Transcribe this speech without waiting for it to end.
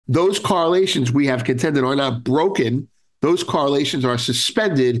Those correlations we have contended are not broken. Those correlations are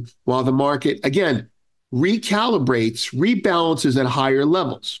suspended while the market, again, recalibrates, rebalances at higher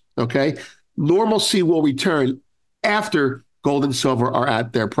levels. Okay. Normalcy will return after gold and silver are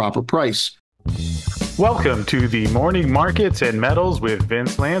at their proper price. Welcome to the Morning Markets and Metals with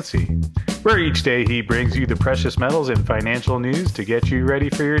Vince Lanci, where each day he brings you the precious metals and financial news to get you ready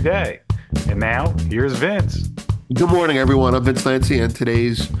for your day. And now, here's Vince. Good morning, everyone. I'm Vince Lanci, and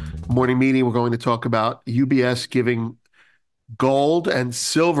today's morning meeting, we're going to talk about UBS giving gold and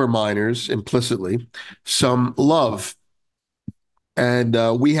silver miners implicitly some love. And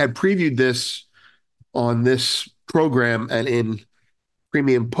we had previewed this on this program and in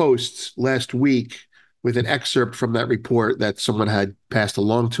premium posts last week with an excerpt from that report that someone had passed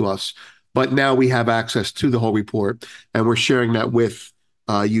along to us. But now we have access to the whole report, and we're sharing that with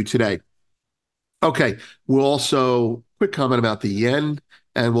you today. Okay, we'll also quick comment about the yen,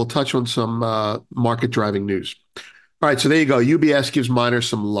 and we'll touch on some market driving news. All right, so there you go. UBS gives miners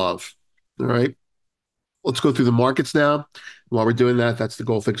some love. All right, let's go through the markets now. While we're doing that, that's the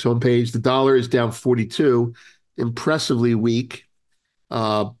GoldFix homepage. The dollar is down 42, impressively weak.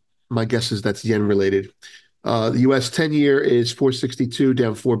 My guess is that's yen related. The U.S. 10-year is 462,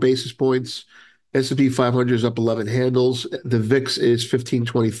 down 4 basis points. S&P 500 is up 11 handles. The VIX is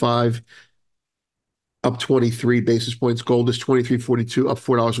 1525. Up 23 basis points. Gold is 23.42, up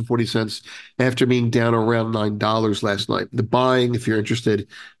 $4.40 after being down around $9 last night. The buying, if you're interested,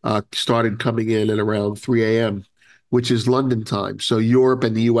 started coming in at around 3 a.m., which is London time. So Europe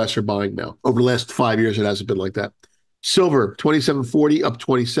and the U.S. are buying now. Over the last 5 years, it hasn't been like that. Silver, 27.40, up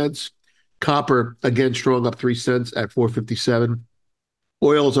 20 cents. Copper, again, strong, up 3 cents at 4.57.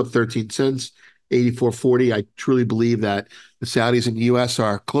 Oil is up 13 cents, 84.40. I truly believe that the Saudis in the U.S.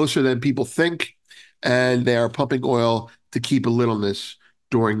 are closer than people think, and they are pumping oil to keep a littleness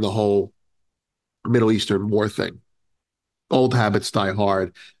during the whole Middle Eastern war thing. Old habits die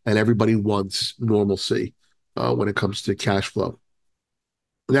hard, and everybody wants normalcy when it comes to cash flow.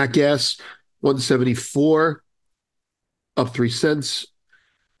 Nat gas, 174, up 3 cents.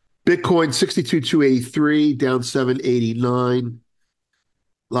 Bitcoin, 62,283, down 789.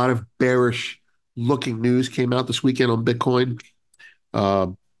 A lot of bearish-looking news came out this weekend on Bitcoin.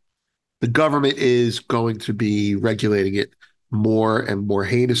 The government is going to be regulating it more and more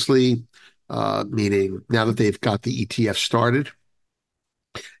heinously, meaning now that they've got the ETF started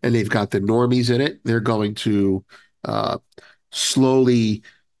and they've got the normies in it, they're going to slowly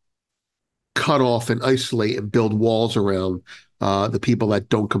cut off and isolate and build walls around the people that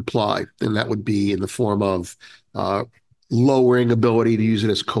don't comply. And that would be in the form of lowering ability to use it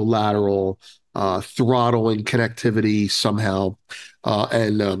as collateral, throttling connectivity somehow,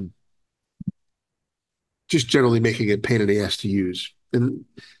 and just generally making it a pain in the ass to use. And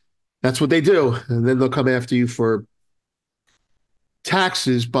that's what they do. And then they'll come after you for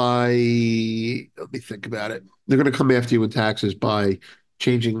taxes by, let me think about it. They're going to come after you with taxes by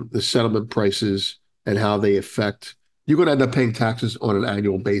changing the settlement prices and how they affect. You're going to end up paying taxes on an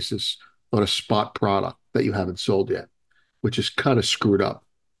annual basis on a spot product that you haven't sold yet, which is kind of screwed up.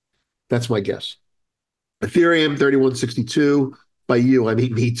 That's my guess. Ethereum, 3162. By you, I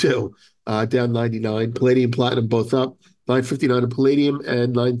mean me too. Down 99. Palladium, platinum, both up. 959 in palladium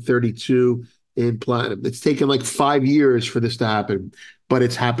and 932 in platinum. It's taken like 5 years for this to happen, but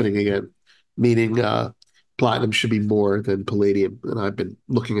it's happening again, meaning platinum should be more than palladium. And I've been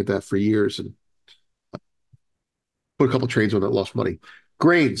looking at that for years and put a couple trades on that, lost money.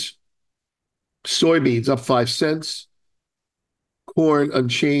 Grains, soybeans up 5 cents. Corn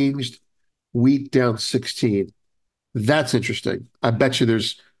unchanged. Wheat down 16. That's interesting. I bet you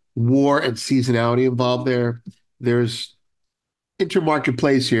there's war and seasonality involved there. There's intermarket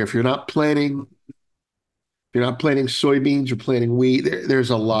plays here. If you're not planting soybeans, you're planting wheat.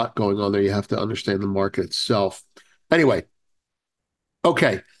 There's a lot going on there. You have to understand the market itself. Anyway,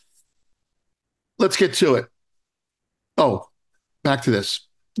 okay, let's get to it. Oh, back to this.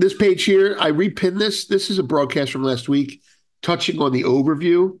 This page here, I repinned this. This is a broadcast from last week touching on the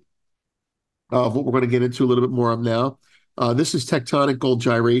overview of what we're going to get into a little bit more of now. This is tectonic gold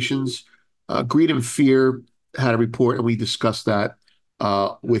gyrations. Greed and Fear had a report, and we discussed that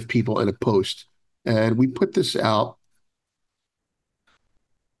with people in a post. And we put this out.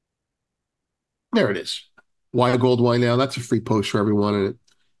 There it is. Why gold, why now? That's a free post for everyone, and it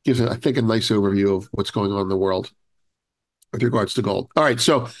gives, I think, a nice overview of what's going on in the world with regards to gold. All right,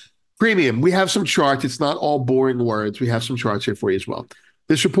 so premium. We have some charts. It's not all boring words. We have some charts here for you as well.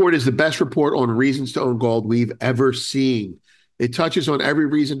 This report is the best report on reasons to own gold we've ever seen. It touches on every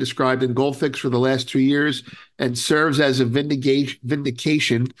reason described in Goldfix for the last 2 years and serves as a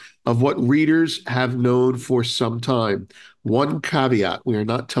vindication of what readers have known for some time. One caveat, we are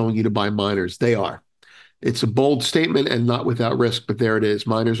not telling you to buy miners. They are. It's a bold statement and not without risk, but there it is.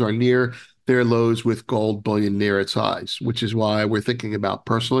 Miners are near their lows with gold bullion near its highs, which is why we're thinking about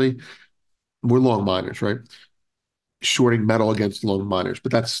personally, we're long miners, right? Shorting metal against long miners,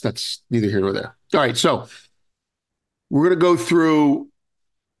 but that's neither here nor there. All right, so we're going to go through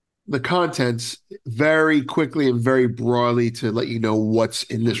the contents very quickly and very broadly to let you know what's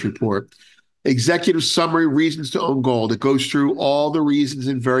in this report. Executive summary, reasons to own gold. It goes through all the reasons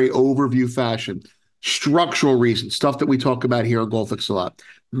in very overview fashion. Structural reasons, stuff that we talk about here on Goldfix a lot.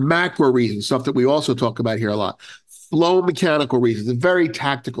 Macro reasons, stuff that we also talk about here a lot. Flow mechanical reasons, and very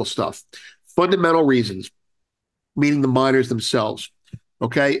tactical stuff. Fundamental reasons, meaning the miners themselves.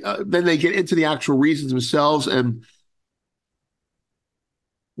 Okay, then they get into the actual reasons themselves, and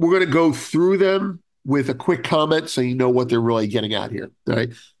we're going to go through them with a quick comment so you know what they're really getting at here. All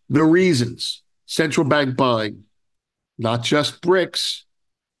right, the reasons: central bank buying, not just BRICS,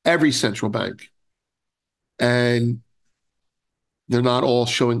 every central bank, and they're not all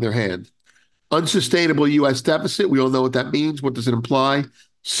showing their hand. Unsustainable U.S. deficit. We all know what that means. What does it imply?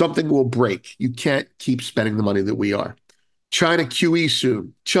 Something will break. You can't keep spending the money that we are. China QE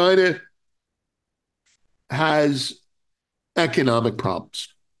soon. China has economic problems.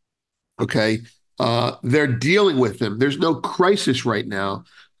 Okay. They're dealing with them. There's no crisis right now,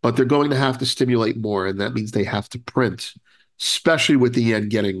 but they're going to have to stimulate more. And that means they have to print, especially with the yen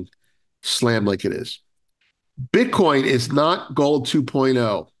getting slammed like it is. Bitcoin is not gold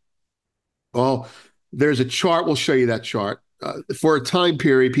 2.0. Well, there's a chart. We'll show you that chart. For a time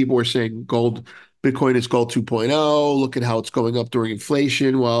period, people were saying Bitcoin is gold 2.0. Look at how it's going up during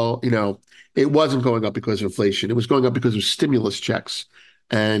inflation. Well, it wasn't going up because of inflation. It was going up because of stimulus checks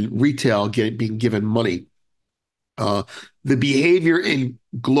and retail being given money. The behavior in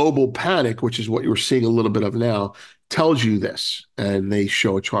global panic, which is what you're seeing a little bit of now, tells you this, and they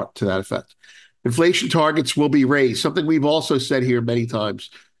show a chart to that effect. Inflation targets will be raised, something we've also said here many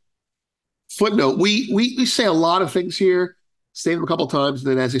times. Footnote, we say a lot of things here, say them a couple of times, and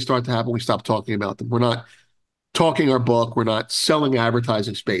then as they start to happen, we stop talking about them. We're not talking our book. We're not selling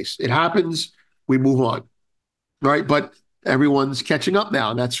advertising space. It happens, we move on, right? But everyone's catching up now,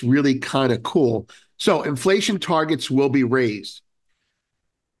 and that's really kind of cool. So inflation targets will be raised.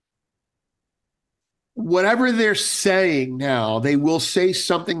 Whatever they're saying now, they will say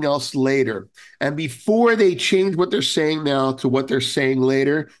something else later. And before they change what they're saying now to what they're saying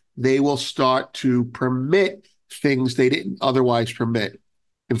later, they will start to permit things they didn't otherwise permit.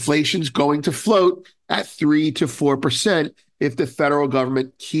 Inflation's going to float at 3 to 4% if the federal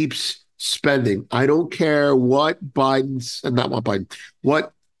government keeps spending. I don't care what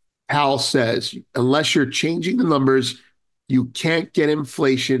what Powell says, unless you're changing the numbers, you can't get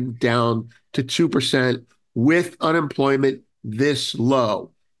inflation down to 2% with unemployment this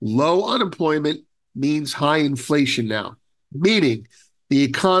low. Low unemployment means high inflation now, meaning the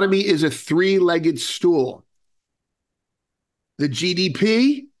economy is a three-legged stool. The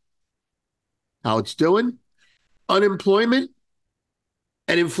GDP, how it's doing, unemployment,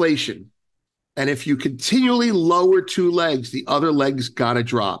 and inflation. And if you continually lower two legs, the other leg's got to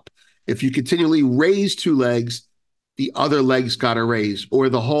drop. If you continually raise two legs, the other leg's got to raise, or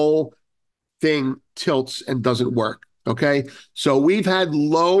the whole thing tilts and doesn't work. Okay. So we've had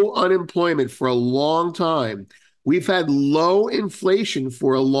low unemployment for a long time. We've had low inflation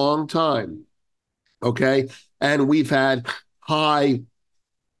for a long time. Okay. And we've had high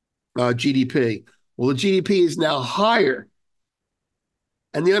GDP. Well, the GDP is now higher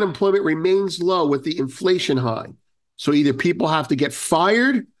and the unemployment remains low with the inflation high. So either people have to get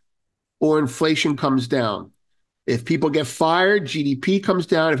fired or inflation comes down. If people get fired, GDP comes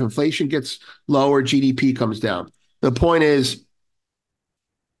down. If inflation gets lower, GDP comes down. The point is,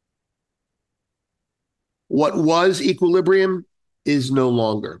 what was equilibrium is no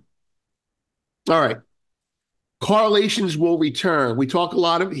longer. All right. Correlations will return. We talk a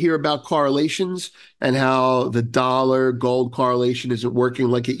lot here about correlations and how the dollar gold correlation isn't working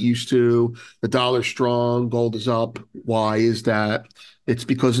like it used to. The dollar's strong, gold is up. Why is that? It's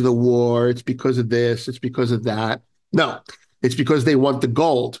because of the war. It's because of this. It's because of that. No, it's because they want the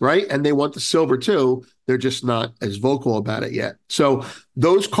gold, right? And they want the silver too. They're just not as vocal about it yet. So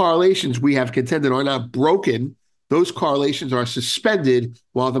those correlations we have contended are not broken. Those correlations are suspended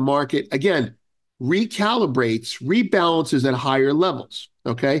while the market, again, recalibrates, rebalances at higher levels,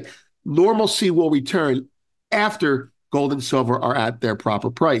 okay? Normalcy will return after gold and silver are at their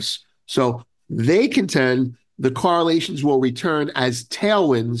proper price. So they contend the correlations will return as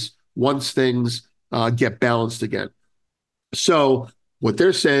tailwinds once things get balanced again. So what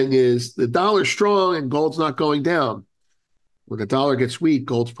they're saying is the dollar's strong and gold's not going down. When the dollar gets weak,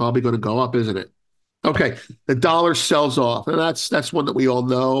 gold's probably going to go up, isn't it? Okay, the dollar sells off, and that's one that we all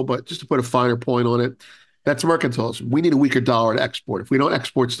know. But just to put a finer point on it, that's mercantilism. We need a weaker dollar to export. If we don't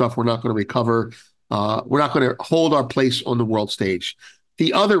export stuff, we're not going to recover. We're not going to hold our place on the world stage.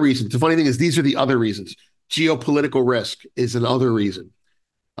 The other reasons, the funny thing is, these are the other reasons. Geopolitical risk is another reason.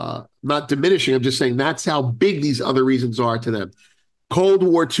 Not diminishing, I'm just saying that's how big these other reasons are to them. Cold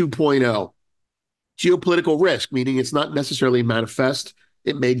War 2.0, geopolitical risk, meaning it's not necessarily manifest.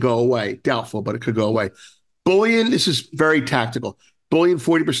 It may go away. Doubtful, but it could go away. Bullion, this is very tactical. Bullion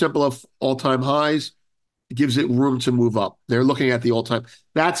 40% below all-time highs gives it room to move up. They're looking at the all-time.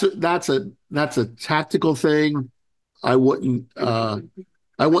 That's a tactical thing. I wouldn't have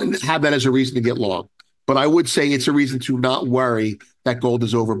that as a reason to get long. But I would say it's a reason to not worry that gold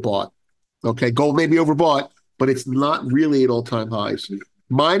is overbought. Okay, gold may be overbought, but it's not really at all-time highs.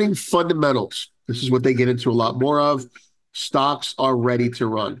 Mining fundamentals. This is what they get into a lot more of. Stocks are ready to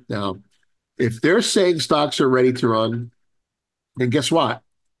run. Now, if they're saying stocks are ready to run, then guess what?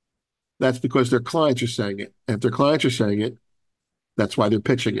 That's because their clients are saying it. And if their clients are saying it, that's why they're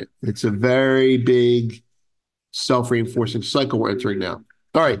pitching it. It's a very big self-reinforcing cycle we're entering now.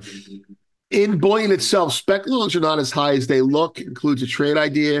 All right. In bullion itself, speculators are not as high as they look, includes a trade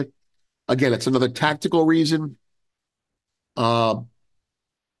idea. Again, it's another tactical reason. That's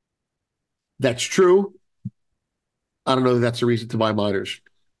true. I don't know if that's a reason to buy miners.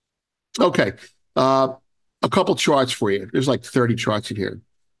 Okay. A couple charts for you. There's like 30 charts in here.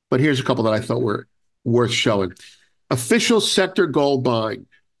 But here's a couple that I thought were worth showing. Official sector gold buying.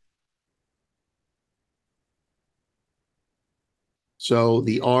 So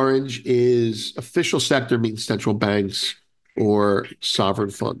the orange is official sector, means central banks or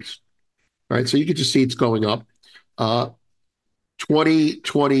sovereign funds. All right, so you can just see it's going up.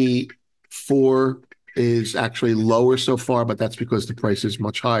 2024 is actually lower so far, but that's because the price is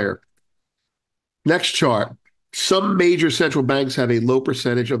much higher. Next chart. Some major central banks have a low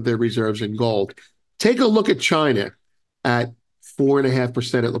percentage of their reserves in gold. Take a look at China at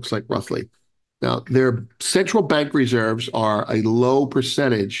 4.5%, it looks like roughly. Now, their central bank reserves are a low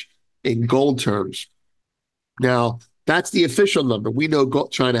percentage in gold terms. Now, that's the official number. We know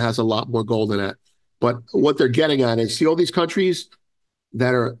China has a lot more gold than that. But what they're getting at is, see all these countries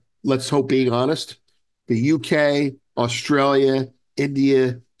that are, let's hope, being honest, the UK, Australia,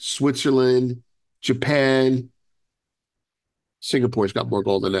 India, Switzerland, Japan, Singapore's got more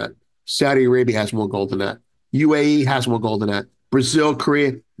gold than that. Saudi Arabia has more gold than that. UAE has more gold than that. Brazil,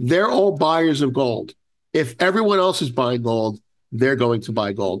 Korea, they're all buyers of gold. If everyone else is buying gold, they're going to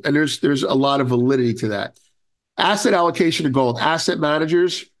buy gold. And there's a lot of validity to that. Asset allocation to gold. Asset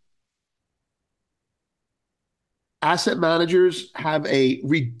managers have a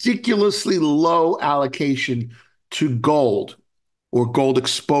ridiculously low allocation to gold or gold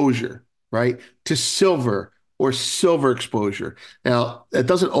exposure, right? To silver or silver exposure. Now, that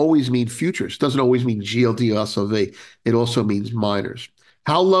doesn't always mean futures. It doesn't always mean GLD or SLV. It also means miners.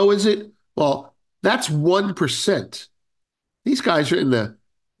 How low is it? Well, that's 1%. These guys are in the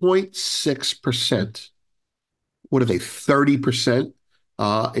 0.6%. What are they, 30%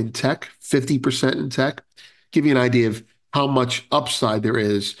 in tech, 50% in tech? Give you an idea of how much upside there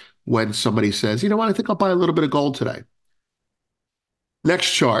is when somebody says, you know what, I think I'll buy a little bit of gold today.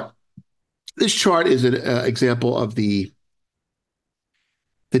 Next chart. This chart is an example of the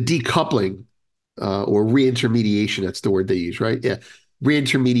decoupling or reintermediation. That's the word they use, right? Yeah,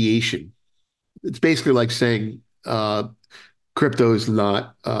 reintermediation. It's basically like saying crypto is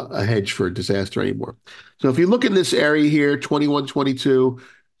not a hedge for disaster anymore. So if you look in this area here, 21, 22,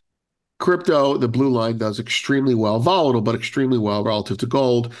 crypto, the blue line, does extremely well, volatile, but extremely well relative to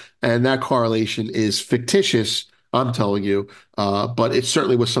gold. And that correlation is fictitious, I'm telling you, but it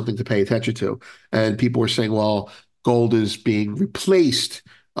certainly was something to pay attention to. And people were saying, well, gold is being replaced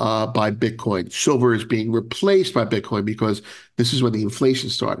by Bitcoin. Silver is being replaced by Bitcoin because this is when the inflation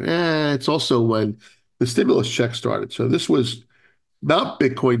started. It's also when the stimulus check started. So this was not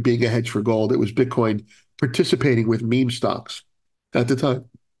Bitcoin being a hedge for gold. It was Bitcoin participating with meme stocks at the time.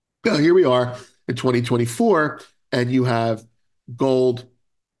 Now, here we are in 2024, and you have gold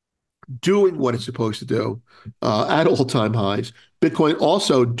doing what it's supposed to do at all-time highs. Bitcoin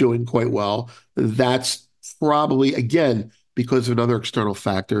also doing quite well. That's probably, again, because of another external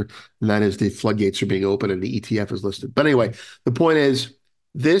factor, and that is the floodgates are being open and the ETF is listed. But anyway, the point is,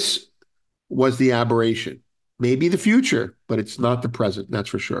 this was the aberration. Maybe the future, but it's not the present, that's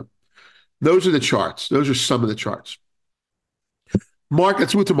for sure. Those are the charts. Those are some of the charts.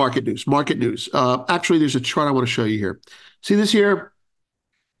 Let's move to market news. Market news. Actually, there's a chart I want to show you here. See this here?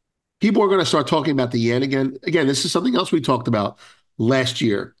 People are going to start talking about the yen again. Again, this is something else we talked about last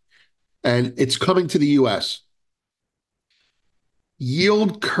year, and it's coming to the US.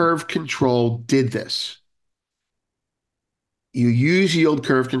 Yield curve control did this. You use yield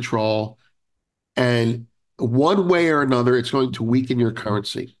curve control, and one way or another, it's going to weaken your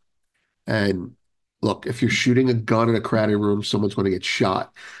currency. And look, if you're shooting a gun in a crowded room, someone's going to get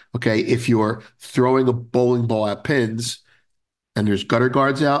shot. Okay. If you're throwing a bowling ball at pins and there's gutter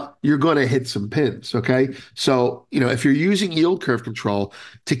guards out, you're going to hit some pins. Okay. So, if you're using yield curve control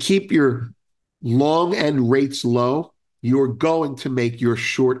to keep your long end rates low, you're going to make your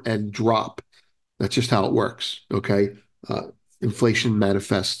short end drop. That's just how it works. Okay. Uh, Inflation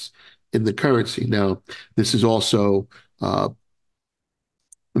manifests in the currency. Now, this is also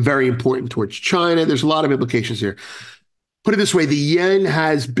very important towards China. There's a lot of implications here. Put it this way, the yen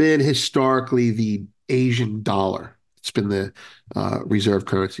has been historically the Asian dollar. It's been the reserve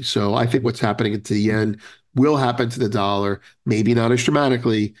currency. So I think what's happening to the yen will happen to the dollar, maybe not as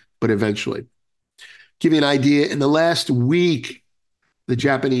dramatically, but eventually. Give you an idea, in the last week, the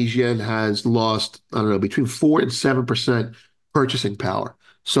Japanese yen has lost, I don't know, between 4 and 7% purchasing power.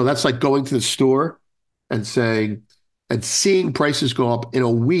 So that's like going to the store and seeing prices go up in a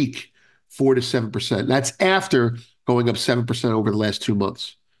week, 4 to 7%. That's after going up 7% over the last 2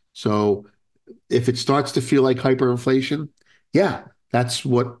 months. So if it starts to feel like hyperinflation, yeah, it's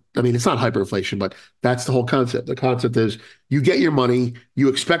not hyperinflation, but that's the whole concept. The concept is you get your money, you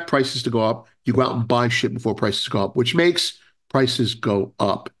expect prices to go up, you go out and buy shit before prices go up, which makes prices go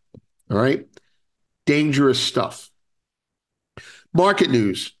up. All right. Dangerous stuff. Market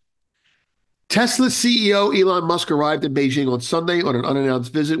news. Tesla CEO Elon Musk arrived in Beijing on Sunday on an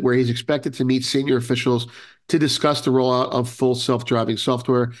unannounced visit where he's expected to meet senior officials to discuss the rollout of full self-driving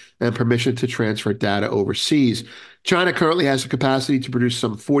software and permission to transfer data overseas. China currently has the capacity to produce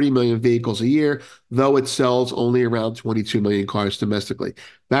some 40 million vehicles a year, though it sells only around 22 million cars domestically.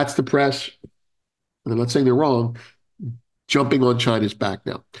 That's the press, and I'm not saying they're wrong, jumping on China's back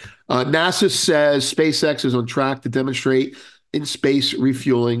now. NASA says SpaceX is on track to demonstrate in-space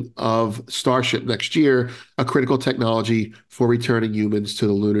refueling of Starship next year, a critical technology for returning humans to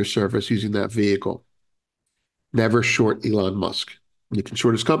the lunar surface using that vehicle. Never short Elon Musk. You can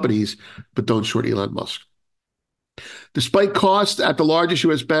short his companies, but don't short Elon Musk. Despite costs at the largest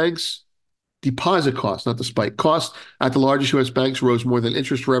U.S. banks, deposit costs, not despite costs at the largest U.S. banks rose more than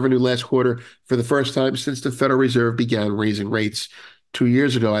interest revenue last quarter for the first time since the Federal Reserve began raising rates 2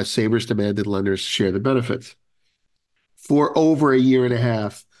 years ago as savers demanded lenders share the benefits. For over a year and a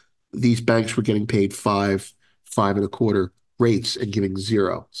half, these banks were getting paid 5.25 rates and giving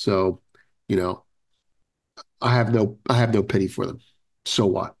zero. So, I have no pity for them. So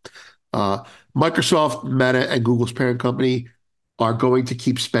what? Microsoft, Meta, and Google's parent company are going to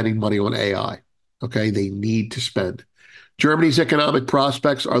keep spending money on AI. Okay, they need to spend. Germany's economic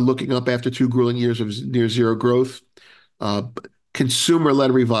prospects are looking up after 2 grueling years of near zero growth.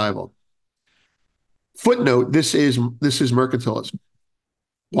 Consumer-led revival. Footnote: This is mercantilism.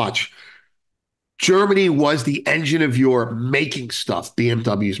 Watch. Germany was the engine of Europe making stuff,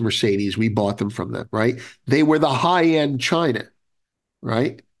 BMWs, Mercedes. We bought them from them, right? They were the high-end China,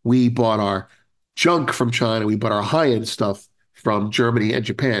 right? We bought our junk from China. We bought our high-end stuff from Germany and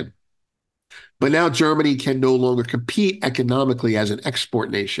Japan. But now Germany can no longer compete economically as an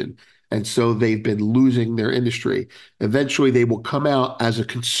export nation. And so they've been losing their industry. Eventually, they will come out as a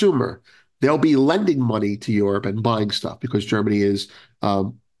consumer. They'll be lending money to Europe and buying stuff because Germany is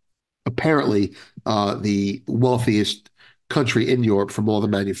apparently the wealthiest country in Europe from all the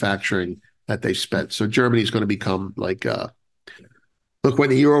manufacturing that they've spent. So Germany is going to become like, look,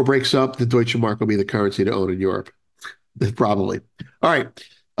 when the euro breaks up, the Deutsche Mark will be the currency to own in Europe. Probably. All right.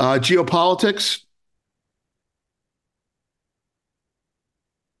 Geopolitics.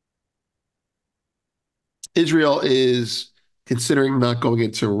 Israel is considering not going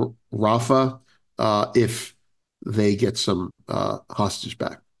into Rafah if they get some hostages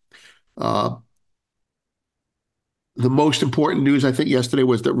back. The most important news, I think, yesterday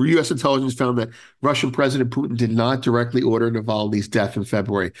was that U.S. intelligence found that Russian President Putin did not directly order Navalny's death in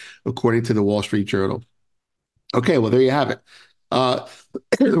February, according to the Wall Street Journal. Okay, well, there you have it.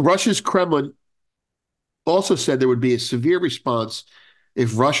 Russia's Kremlin also said there would be a severe response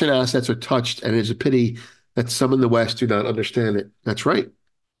if Russian assets are touched, and it is a pity that some in the West do not understand it. That's right.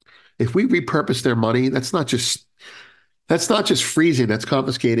 If we repurpose their money, that's not just freezing, that's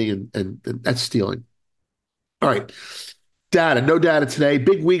confiscating and that's stealing. All right. Data, no data today.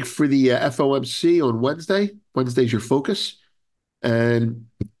 Big week for the FOMC on Wednesday. Wednesday's your focus. And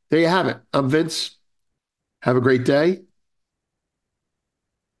there you have it. I'm Vince. Have a great day.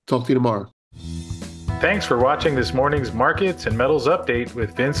 Talk to you tomorrow. Thanks for watching this morning's Markets and Metals Update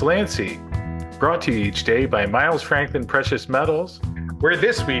with Vince Lanci. Brought to you each day by Miles Franklin Precious Metals, where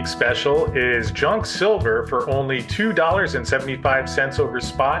this week's special is junk silver for only $2.75 over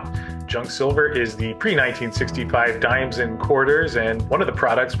spot. Junk silver is the pre-1965 dimes and quarters, and one of the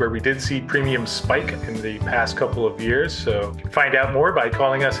products where we did see premium spike in the past couple of years. So find out more by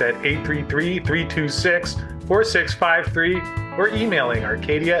calling us at 833-326-4653 or emailing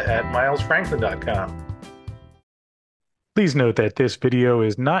arcadia@milesfranklin.com. Please note that this video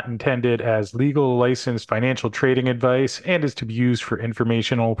is not intended as legal licensed financial trading advice and is to be used for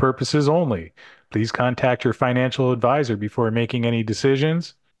informational purposes only. Please contact your financial advisor before making any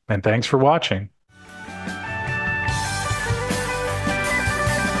decisions, and thanks for watching.